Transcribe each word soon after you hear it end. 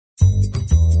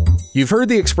You've heard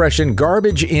the expression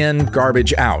garbage in,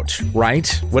 garbage out, right?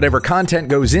 Whatever content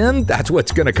goes in, that's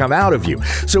what's going to come out of you.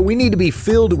 So we need to be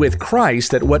filled with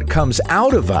Christ, that what comes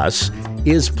out of us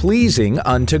is pleasing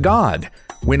unto God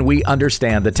when we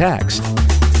understand the text.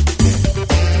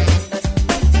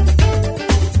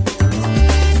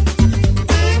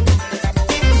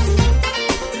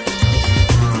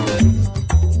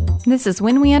 This is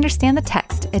When We Understand the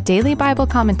Text, a daily Bible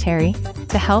commentary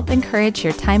to help encourage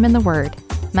your time in the Word.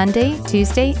 Monday,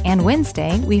 Tuesday, and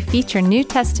Wednesday, we feature New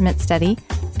Testament study,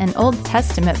 an Old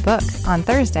Testament book on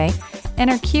Thursday, and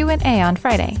our Q&A on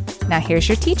Friday. Now here's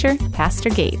your teacher, Pastor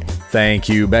Gabe. Thank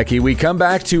you, Becky. We come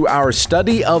back to our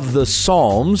study of the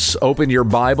Psalms. Open your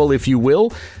Bible, if you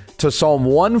will, to Psalm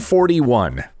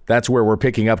 141. That's where we're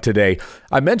picking up today.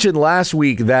 I mentioned last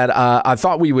week that I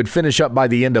thought we would finish up by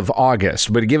the end of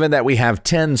August, but given that we have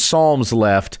 10 Psalms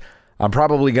left, I'm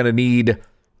probably going to need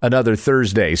another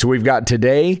Thursday. So we've got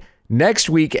today,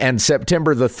 next week, and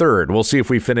September the 3rd. We'll see if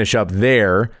we finish up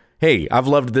there. Hey, I've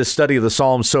loved this study of the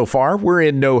Psalms so far. We're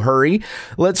in no hurry.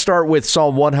 Let's start with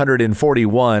Psalm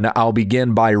 141. I'll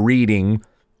begin by reading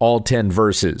all 10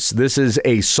 verses. This is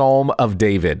a Psalm of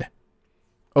David.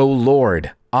 O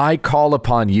Lord, I call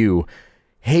upon you.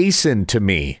 Hasten to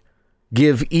me.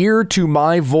 Give ear to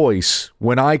my voice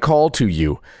when I call to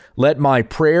you. Let my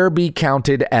prayer be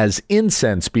counted as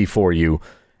incense before you,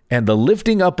 and the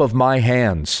lifting up of my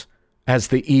hands as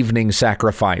the evening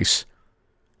sacrifice.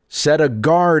 Set a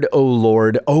guard, O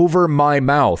Lord, over my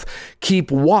mouth.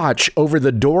 Keep watch over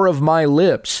the door of my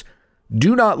lips.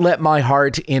 Do not let my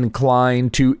heart incline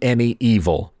to any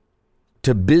evil,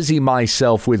 to busy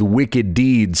myself with wicked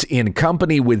deeds in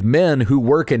company with men who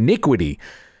work iniquity,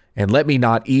 and let me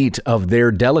not eat of their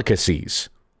delicacies.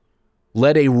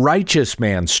 Let a righteous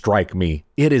man strike me.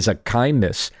 It is a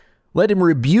kindness. Let him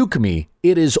rebuke me.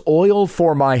 It is oil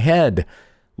for my head.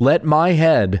 Let my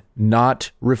head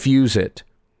not refuse it.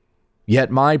 Yet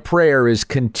my prayer is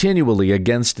continually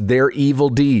against their evil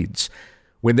deeds.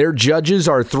 When their judges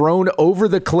are thrown over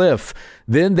the cliff,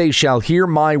 then they shall hear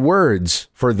my words,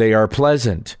 for they are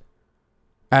pleasant.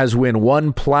 As when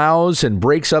one plows and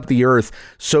breaks up the earth,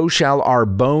 so shall our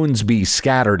bones be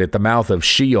scattered at the mouth of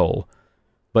Sheol.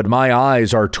 But my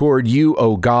eyes are toward you,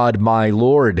 O God, my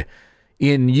Lord.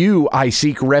 In you I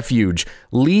seek refuge.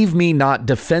 Leave me not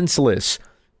defenseless.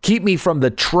 Keep me from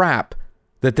the trap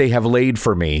that they have laid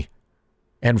for me,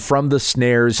 and from the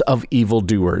snares of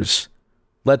evildoers.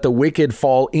 Let the wicked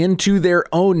fall into their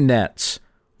own nets,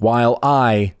 while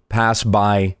I pass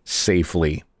by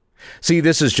safely. See,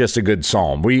 this is just a good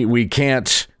psalm. We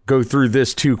can't go through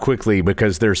this too quickly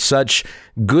because there's such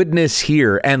goodness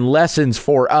here and lessons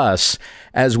for us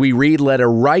as we read, let a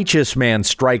righteous man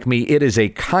strike me. It is a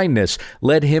kindness.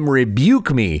 Let him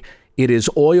rebuke me. It is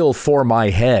oil for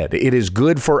my head. It is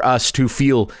good for us to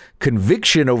feel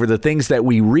conviction over the things that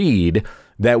we read,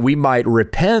 that we might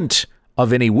repent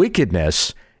of any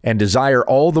wickedness and desire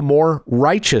all the more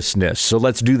righteousness. So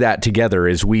let's do that together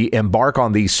as we embark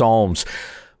on these Psalms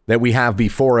that we have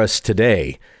before us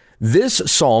today. This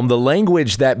psalm, the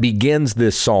language that begins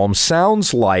this psalm,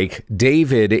 sounds like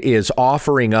David is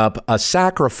offering up a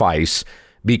sacrifice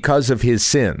because of his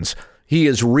sins. He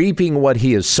is reaping what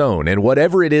he has sown, and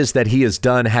whatever it is that he has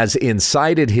done has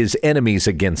incited his enemies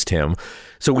against him.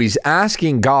 So he's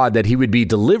asking God that he would be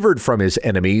delivered from his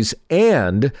enemies,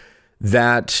 and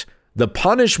that the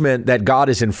punishment that God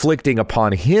is inflicting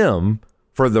upon him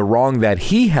for the wrong that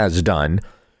he has done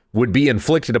would be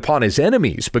inflicted upon his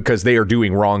enemies because they are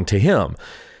doing wrong to him.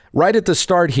 Right at the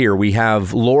start here, we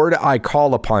have, Lord, I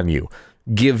call upon you.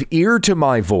 Give ear to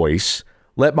my voice.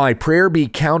 Let my prayer be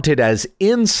counted as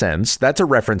incense. That's a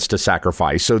reference to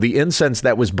sacrifice. So the incense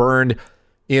that was burned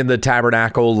in the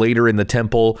tabernacle, later in the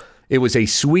temple, it was a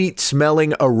sweet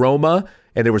smelling aroma.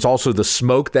 And there was also the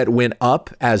smoke that went up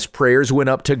as prayers went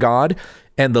up to God,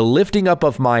 and the lifting up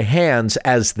of my hands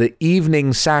as the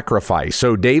evening sacrifice.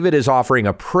 So David is offering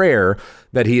a prayer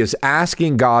that he is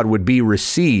asking God would be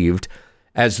received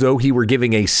as though he were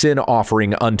giving a sin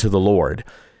offering unto the Lord.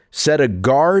 Set a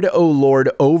guard, O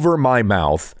Lord, over my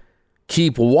mouth.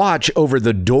 Keep watch over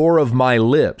the door of my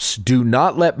lips. Do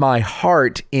not let my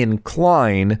heart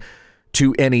incline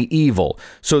to any evil.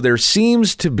 So there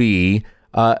seems to be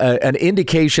an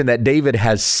indication that David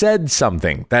has said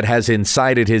something that has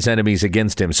incited his enemies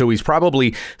against him. So he's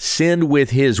probably sinned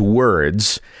with his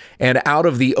words, and out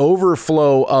of the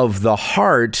overflow of the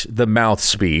heart, the mouth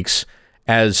speaks,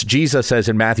 as Jesus says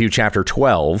in Matthew chapter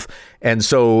 12. And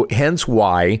so hence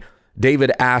why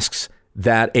David asks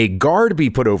that a guard be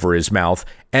put over his mouth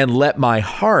and let my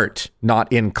heart not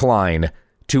incline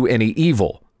to any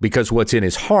evil, because what's in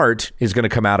his heart is going to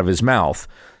come out of his mouth.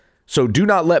 So do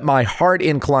not let my heart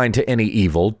incline to any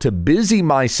evil, to busy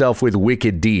myself with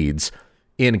wicked deeds,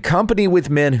 in company with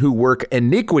men who work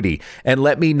iniquity, and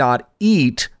let me not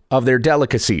eat of their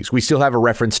delicacies. We still have a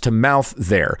reference to mouth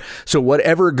there. So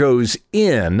whatever goes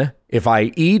in, if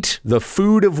I eat the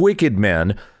food of wicked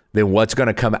men, then what's going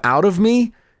to come out of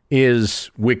me is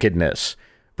wickedness.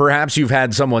 Perhaps you've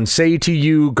had someone say to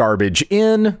you, garbage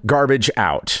in, garbage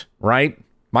out, right?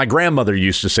 My grandmother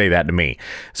used to say that to me.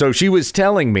 So she was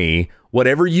telling me,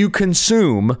 whatever you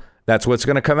consume, that's what's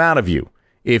going to come out of you.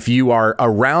 If you are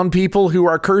around people who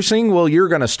are cursing, well, you're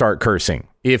going to start cursing.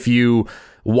 If you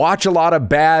watch a lot of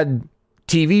bad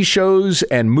TV shows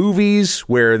and movies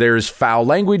where there's foul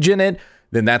language in it,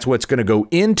 then that's what's going to go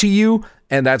into you,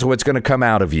 and that's what's going to come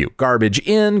out of you. Garbage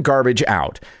in, garbage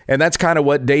out. And that's kind of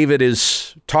what David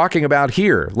is talking about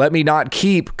here. Let me not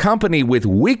keep company with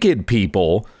wicked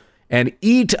people and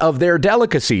eat of their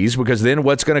delicacies, because then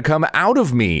what's going to come out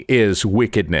of me is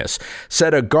wickedness.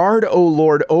 Set a guard, O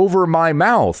Lord, over my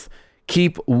mouth.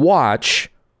 Keep watch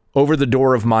over the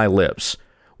door of my lips.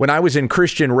 When I was in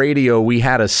Christian radio, we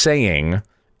had a saying,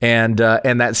 and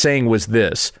that saying was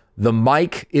this: the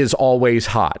mic is always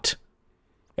hot.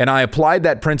 And I applied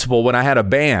that principle when I had a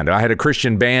band. I had a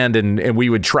Christian band, and we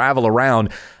would travel around.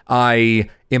 I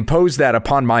imposed that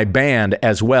upon my band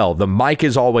as well. The mic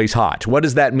is always hot. What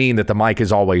does that mean, that the mic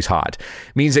is always hot?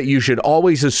 It means that you should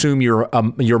always assume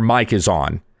your mic is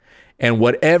on. And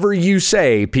whatever you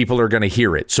say, people are going to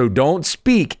hear it. So don't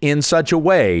speak in such a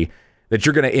way that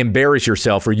you're going to embarrass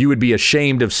yourself, or you would be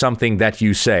ashamed of something that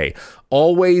you say.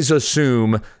 Always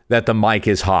assume that the mic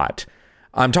is hot.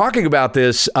 I'm talking about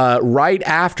this right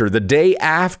after, the day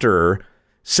after,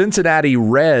 Cincinnati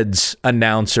Reds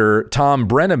announcer Tom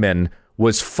Brenneman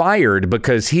was fired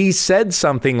because he said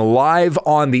something live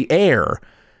on the air,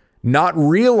 not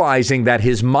realizing that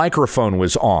his microphone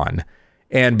was on.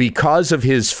 And because of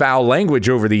his foul language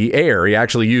over the air, he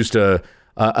actually used a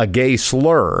gay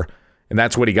slur. And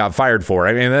that's what he got fired for.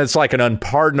 I mean, that's like an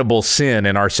unpardonable sin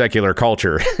in our secular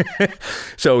culture.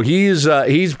 So he's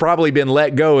probably been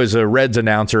let go as a Reds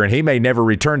announcer, and he may never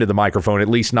return to the microphone, at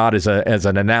least not as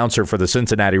an announcer for the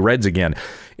Cincinnati Reds again.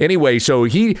 Anyway, so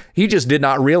he just did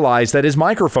not realize that his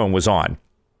microphone was on.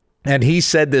 And he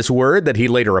said this word that he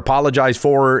later apologized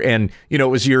for. And, you know,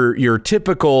 it was your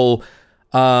typical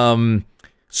superstar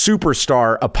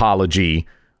apology.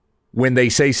 When they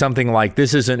say something like,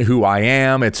 this isn't who I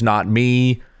am, it's not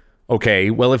me. Okay,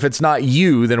 well, if it's not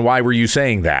you, then why were you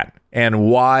saying that? And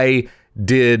why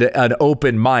did an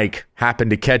open mic happen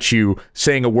to catch you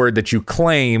saying a word that you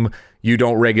claim you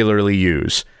don't regularly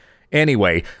use?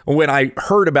 Anyway, when I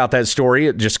heard about that story,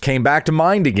 it just came back to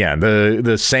mind again.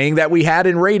 The saying that we had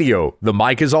in radio, the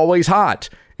mic is always hot.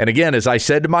 And again, as I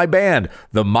said to my band,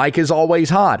 the mic is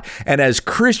always hot. And as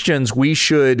Christians, we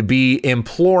should be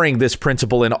imploring this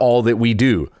principle in all that we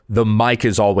do. The mic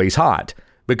is always hot,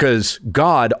 because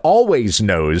God always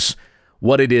knows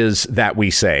what it is that we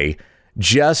say.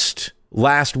 Just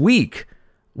last week,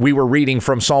 we were reading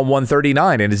from Psalm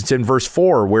 139, and it's in verse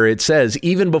 4, where it says,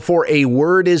 even before a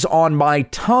word is on my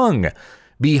tongue,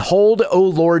 behold, O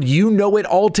Lord, you know it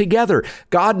altogether.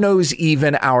 God knows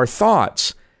even our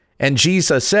thoughts. And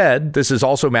Jesus said, this is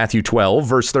also Matthew 12,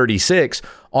 verse 36,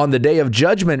 on the day of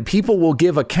judgment, people will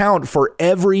give account for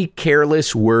every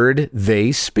careless word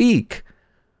they speak.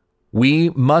 We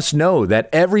must know that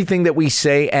everything that we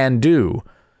say and do,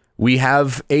 we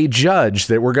have a judge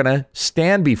that we're going to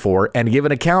stand before and give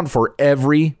an account for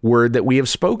every word that we have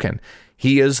spoken.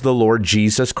 He is the Lord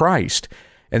Jesus Christ.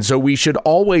 And so we should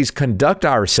always conduct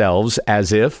ourselves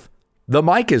as if the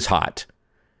mic is hot.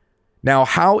 Now,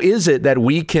 how is it that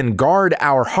we can guard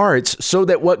our hearts so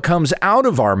that what comes out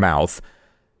of our mouth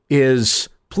is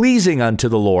pleasing unto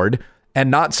the Lord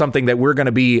and not something that we're going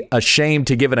to be ashamed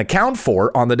to give an account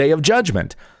for on the day of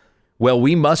judgment? Well,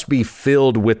 we must be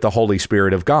filled with the Holy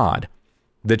Spirit of God.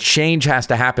 The change has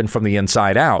to happen from the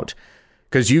inside out,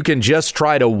 because you can just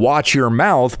try to watch your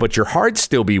mouth, but your heart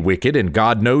still be wicked, and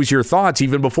God knows your thoughts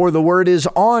even before the word is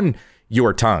on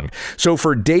your tongue. So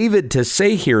for David to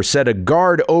say here, set a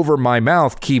guard over my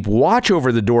mouth, keep watch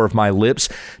over the door of my lips,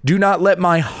 do not let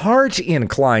my heart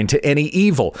incline to any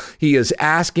evil. He is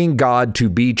asking God to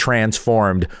be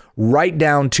transformed right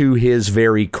down to his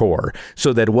very core,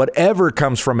 so that whatever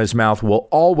comes from his mouth will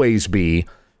always be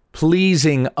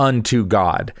pleasing unto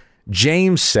God.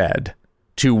 James said,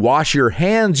 to wash your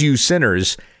hands, you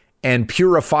sinners, and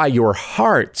purify your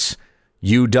hearts,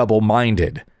 you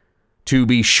double-minded. To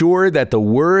be sure that the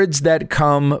words that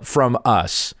come from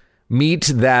us meet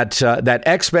that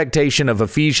expectation of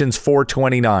Ephesians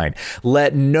 4:29.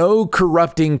 Let no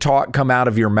corrupting talk come out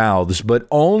of your mouths, but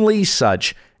only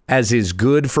such as is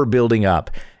good for building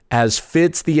up, as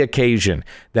fits the occasion,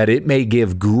 that it may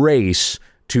give grace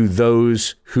to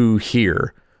those who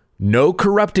hear. No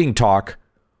corrupting talk,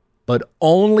 but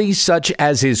only such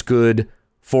as is good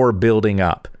for building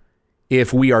up.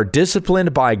 If we are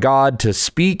disciplined by God to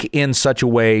speak in such a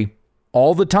way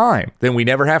all the time, then we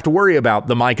never have to worry about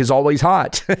the mic is always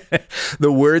hot.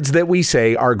 The words that we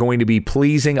say are going to be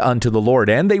pleasing unto the Lord,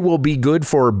 and they will be good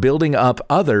for building up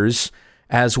others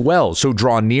as well. So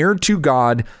draw near to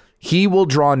God, he will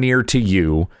draw near to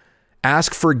you.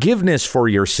 Ask forgiveness for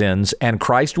your sins, and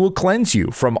Christ will cleanse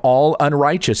you from all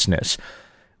unrighteousness.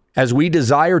 As we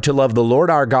desire to love the Lord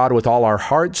our God with all our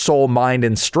heart, soul, mind,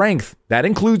 and strength, that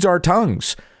includes our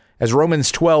tongues. As Romans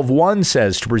 12:1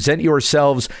 says, to present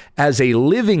yourselves as a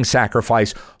living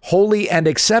sacrifice, holy and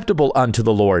acceptable unto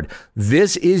the Lord.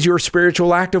 This is your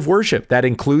spiritual act of worship. That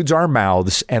includes our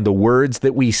mouths and the words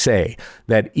that we say,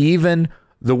 that even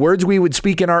the words we would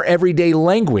speak in our everyday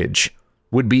language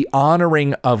would be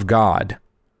honoring of God.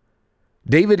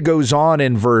 David goes on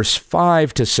in verse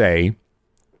 5 to say,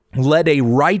 let a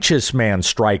righteous man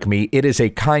strike me, it is a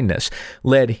kindness.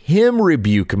 Let him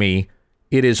rebuke me,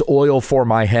 it is oil for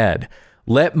my head.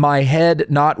 Let my head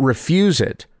not refuse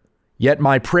it. Yet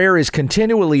my prayer is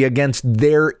continually against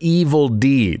their evil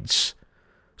deeds.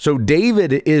 So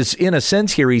David is, in a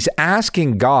sense here, he's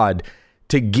asking God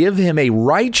to give him a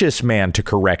righteous man to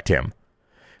correct him.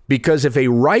 Because if a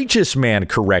righteous man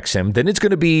corrects him, then it's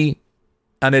going to be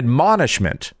an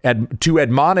admonishment. To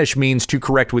admonish means to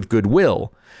correct with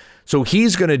goodwill. So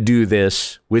he's going to do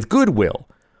this with goodwill.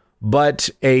 But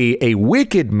a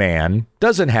wicked man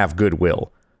doesn't have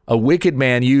goodwill. A wicked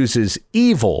man uses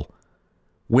evil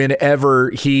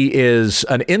whenever he is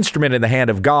an instrument in the hand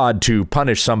of God to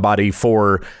punish somebody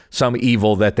for some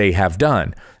evil that they have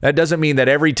done. That doesn't mean that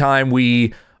every time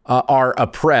we are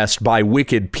oppressed by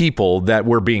wicked people that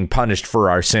we're being punished for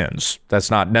our sins.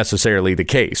 That's not necessarily the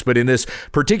case. But in this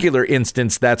particular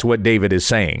instance, that's what David is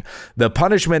saying. The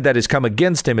punishment that has come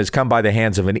against him has come by the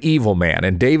hands of an evil man.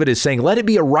 And David is saying, let it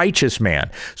be a righteous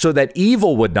man so that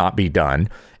evil would not be done.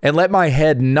 And let my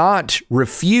head not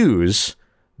refuse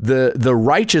the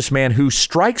righteous man who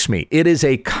strikes me. It is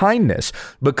a kindness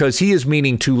because he is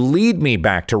meaning to lead me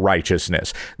back to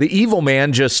righteousness. The evil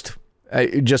man just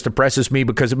oppresses me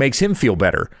because it makes him feel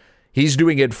better. He's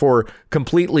doing it for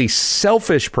completely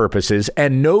selfish purposes,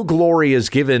 and no glory is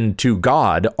given to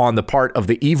God on the part of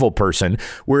the evil person,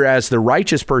 whereas the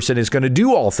righteous person is going to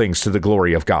do all things to the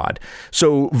glory of God.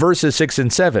 So verses 6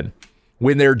 and 7,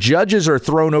 when their judges are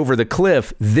thrown over the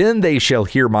cliff, then they shall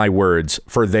hear my words,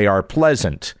 for they are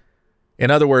pleasant. In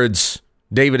other words,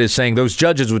 David is saying those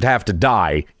judges would have to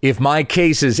die if my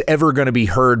case is ever going to be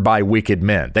heard by wicked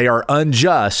men. They are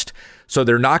unjust, so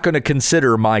they're not going to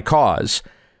consider my cause.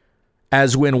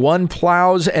 As when one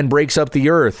plows and breaks up the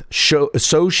earth,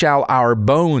 so shall our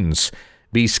bones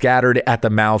be scattered at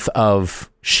the mouth of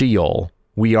Sheol.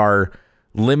 We are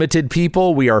limited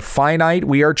people. We are finite.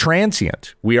 We are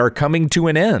transient. We are coming to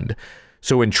an end.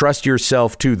 So entrust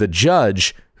yourself to the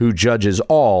judge who judges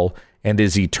all and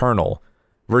is eternal.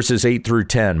 Verses 8 through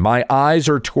 10, my eyes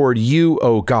are toward you,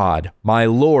 O God, my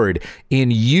Lord. In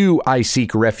you I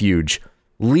seek refuge.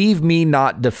 Leave me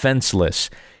not defenseless.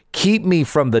 Keep me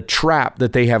from the trap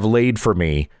that they have laid for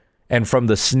me, and from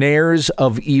the snares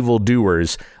of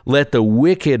evildoers. Let the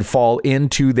wicked fall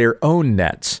into their own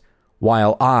nets,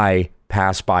 while I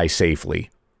pass by safely.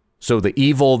 So the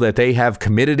evil that they have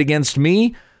committed against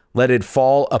me, let it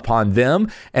fall upon them,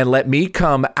 and let me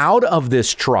come out of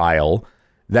this trial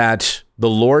that the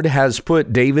Lord has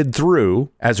put David through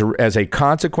as a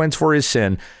consequence for his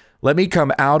sin. Let me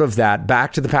come out of that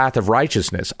back to the path of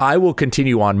righteousness. I will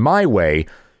continue on my way,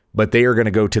 but they are going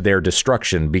to go to their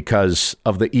destruction because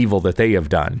of the evil that they have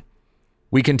done.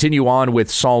 We continue on with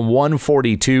Psalm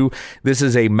 142. This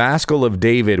is a maskil of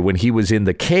David when he was in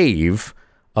the cave,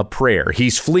 a prayer.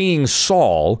 He's fleeing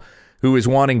Saul, who is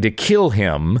wanting to kill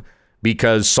him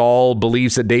because Saul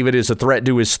believes that David is a threat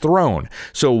to his throne.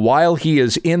 So while he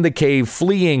is in the cave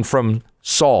fleeing from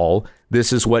Saul,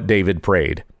 this is what David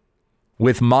prayed.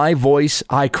 With my voice,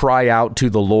 I cry out to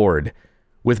the Lord.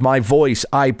 With my voice,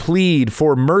 I plead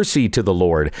for mercy to the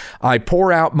Lord. I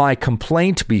pour out my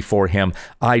complaint before him.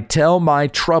 I tell my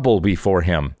trouble before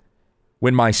him.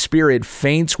 When my spirit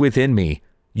faints within me,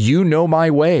 you know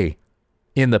my way.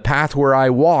 In the path where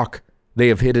I walk, they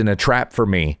have hidden a trap for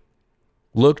me.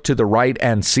 Look to the right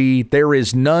and see, there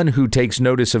is none who takes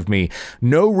notice of me.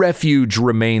 No refuge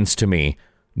remains to me.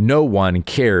 No one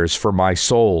cares for my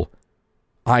soul.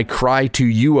 I cry to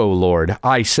you, O Lord.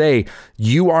 I say,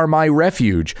 you are my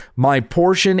refuge, my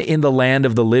portion in the land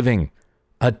of the living.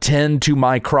 Attend to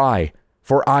my cry.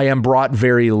 for I am brought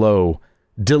very low.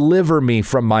 Deliver me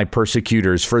from my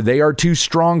persecutors, for they are too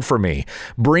strong for me.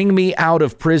 Bring me out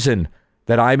of prison,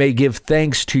 that I may give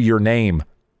thanks to your name.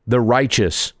 The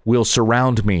righteous will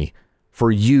surround me,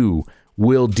 for you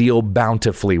will deal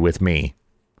bountifully with me.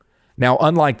 Now,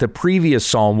 unlike the previous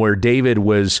psalm where David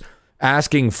was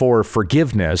asking for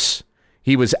forgiveness,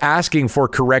 he was asking for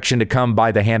correction to come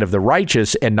by the hand of the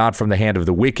righteous and not from the hand of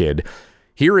the wicked.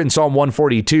 Here in Psalm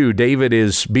 142, David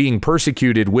is being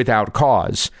persecuted without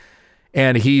cause,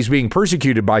 and he's being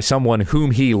persecuted by someone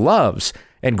whom he loves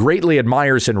and greatly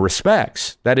admires and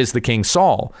respects. That is the King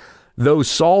Saul. Though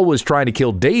Saul was trying to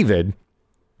kill David,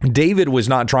 David was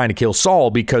not trying to kill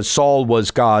Saul because Saul was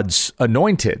God's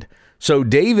anointed. So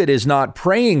David is not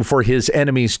praying for his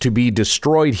enemies to be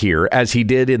destroyed here as he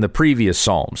did in the previous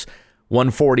Psalms,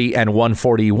 140 and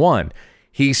 141.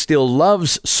 He still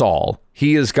loves Saul.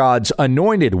 He is God's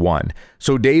anointed one.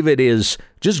 So David is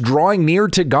just drawing near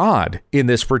to God in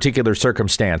this particular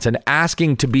circumstance and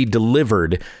asking to be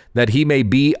delivered, that he may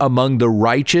be among the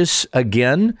righteous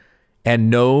again and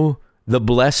know the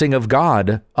blessing of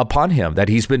God upon him, that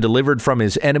he's been delivered from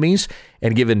his enemies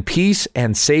and given peace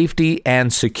and safety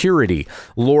and security.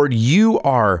 Lord, you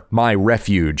are my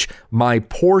refuge, my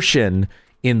portion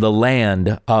in the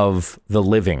land of the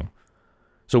living.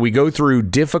 So we go through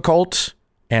difficult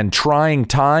and trying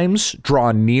times,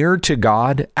 draw near to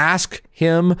God, ask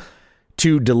him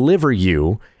to deliver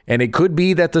you. And it could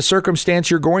be that the circumstance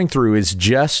you're going through is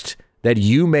just that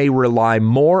you may rely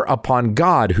more upon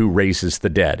God who raises the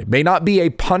dead. It may not be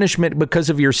a punishment because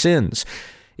of your sins.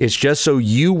 It's just so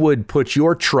you would put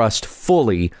your trust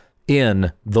fully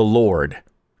in the Lord.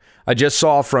 I just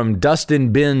saw from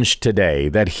Dustin Binge today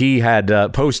that he had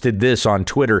posted this on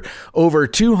Twitter. Over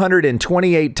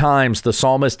 228 times the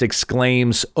psalmist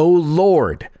exclaims, "O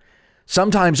Lord."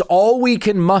 Sometimes all we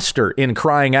can muster in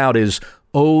crying out is,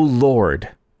 "O Lord."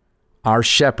 Our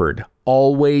shepherd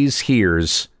always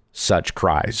hears such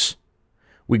cries.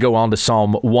 We go on to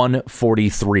Psalm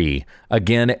 143,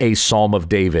 again a psalm of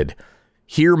David.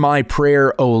 Hear my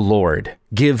prayer, O Lord.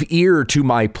 Give ear to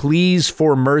my pleas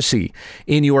for mercy.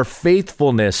 In your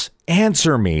faithfulness,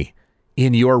 answer me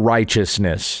in your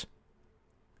righteousness.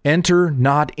 Enter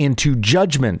not into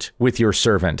judgment with your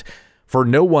servant, for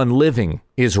no one living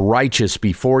is righteous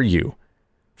before you.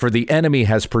 For the enemy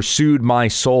has pursued my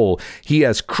soul. He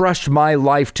has crushed my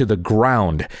life to the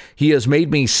ground. He has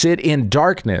made me sit in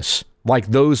darkness like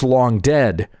those long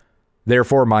dead.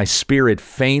 Therefore my spirit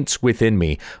faints within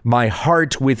me. My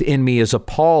heart within me is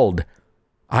appalled.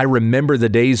 I remember the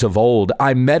days of old.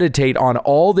 I meditate on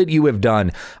all that you have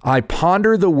done. I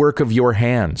ponder the work of your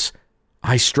hands.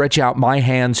 I stretch out my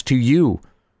hands to you.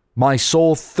 My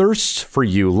soul thirsts for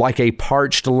you like a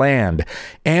parched land.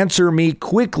 Answer me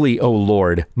quickly, O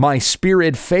Lord. My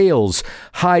spirit fails.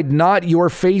 Hide not your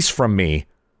face from me,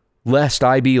 lest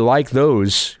I be like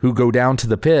those who go down to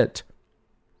the pit.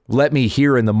 Let me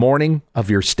hear in the morning of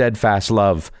your steadfast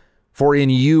love, for in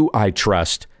you I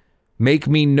trust. Make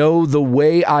me know the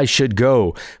way I should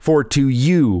go, for to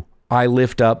you I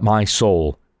lift up my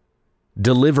soul.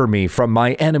 Deliver me from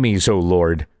my enemies, O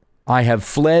Lord. I have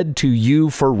fled to you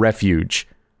for refuge.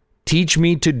 Teach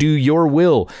me to do your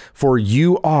will, for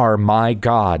you are my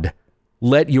God.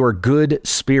 Let your good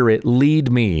spirit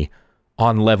lead me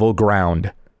on level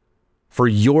ground. For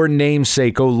your name's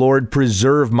sake, O Lord,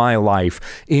 preserve my life.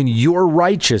 In your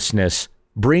righteousness,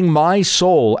 bring my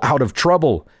soul out of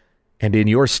trouble. And in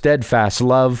your steadfast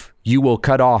love, you will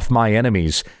cut off my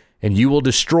enemies, and you will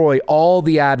destroy all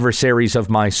the adversaries of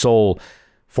my soul,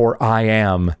 for I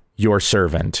am your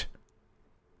servant.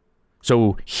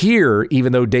 So here,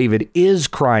 even though David is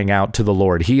crying out to the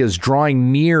Lord, he is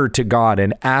drawing near to God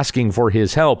and asking for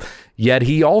his help, yet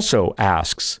he also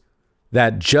asks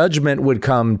that judgment would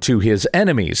come to his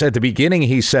enemies. At the beginning,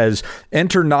 he says,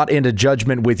 enter not into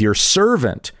judgment with your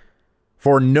servant,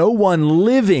 for no one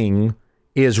living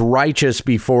is righteous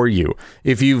before you.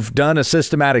 If you've done a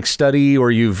systematic study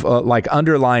or you've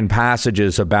underlined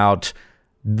passages about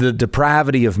the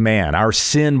depravity of man, our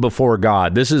sin before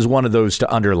God, this is one of those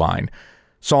to underline.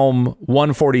 Psalm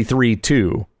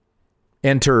 143:2.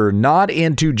 Enter not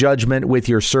into judgment with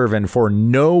your servant, for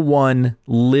no one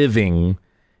living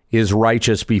is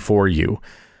righteous before you.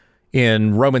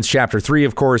 In Romans chapter 3,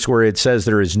 of course, where it says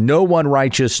there is no one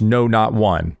righteous, no, not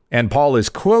one. And Paul is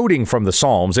quoting from the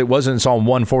Psalms. It wasn't Psalm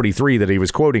 143 that he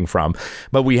was quoting from,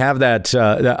 but we have that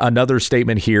another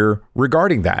statement here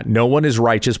regarding that. No one is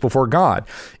righteous before God.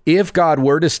 If God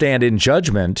were to stand in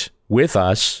judgment with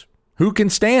us, who can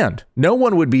stand? No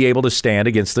one would be able to stand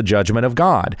against the judgment of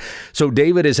God. So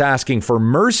David is asking for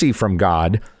mercy from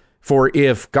God For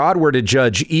if God were to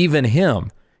judge even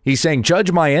him, he's saying,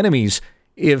 judge my enemies.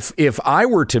 If I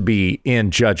were to be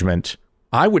in judgment,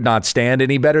 I would not stand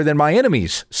any better than my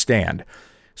enemies stand.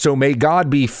 So may God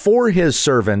be for his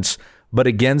servants, but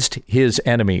against his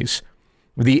enemies.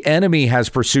 The enemy has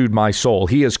pursued my soul.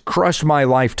 He has crushed my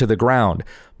life to the ground.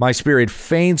 My spirit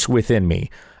faints within me.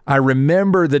 I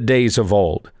remember the days of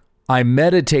old. I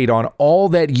meditate on all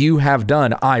that you have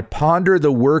done. I ponder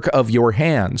the work of your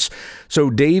hands. So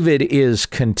David is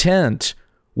content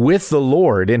with the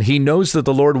Lord, and he knows that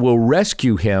the Lord will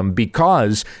rescue him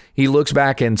because he looks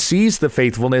back and sees the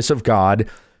faithfulness of God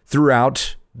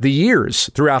throughout the years,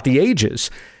 throughout the ages.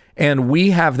 And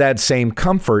we have that same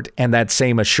comfort and that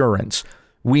same assurance.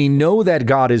 We know that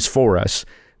God is for us,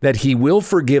 that he will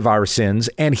forgive our sins,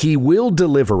 and he will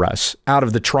deliver us out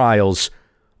of the trials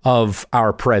of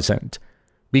our present,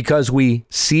 because we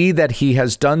see that he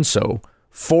has done so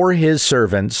for his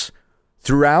servants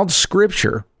throughout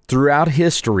Scripture, throughout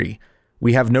history.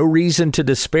 We have no reason to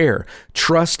despair.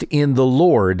 Trust in the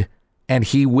Lord, and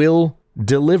he will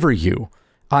deliver you.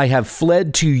 I have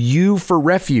fled to you for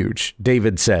refuge,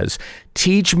 David says.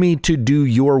 Teach me to do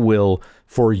your will,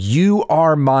 for you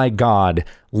are my God.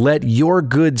 Let your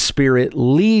good spirit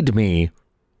lead me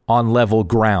on level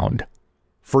ground.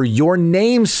 For your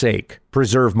name's sake,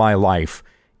 preserve my life.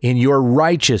 In your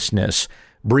righteousness,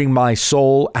 bring my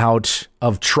soul out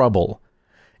of trouble.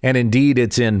 And indeed,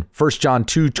 it's in 1 John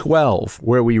 2:12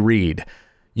 where we read,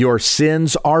 your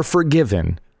sins are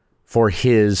forgiven for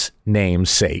his name's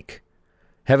sake.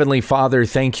 Heavenly Father,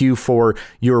 thank you for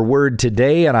your word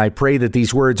today, and I pray that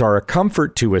these words are a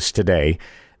comfort to us today,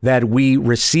 that we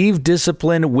receive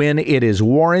discipline when it is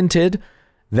warranted,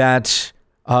 that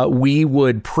we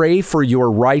would pray for your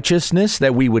righteousness,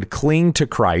 that we would cling to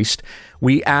Christ.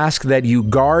 We ask that you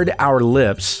guard our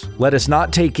lips. Let us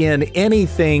not take in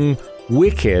anything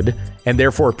wicked and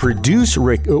therefore produce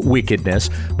wickedness,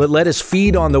 but let us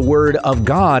feed on the word of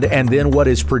God, and then what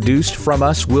is produced from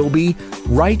us will be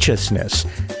righteousness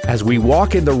as we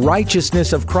walk in the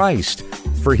righteousness of Christ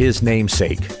for his name's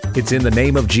sake. It's in the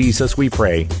name of Jesus we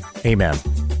pray. Amen.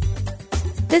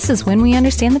 This is When We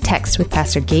Understand the Text with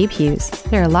Pastor Gabe Hughes.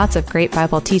 There are lots of great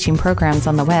Bible teaching programs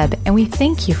on the web, and we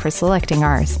thank you for selecting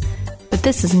ours. But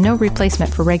this is no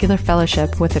replacement for regular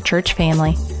fellowship with the church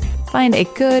family. Find a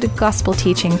good,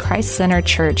 gospel-teaching, Christ-centered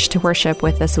church to worship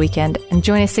with this weekend, and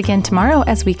join us again tomorrow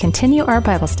as we continue our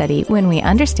Bible study when we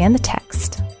understand the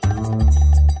text.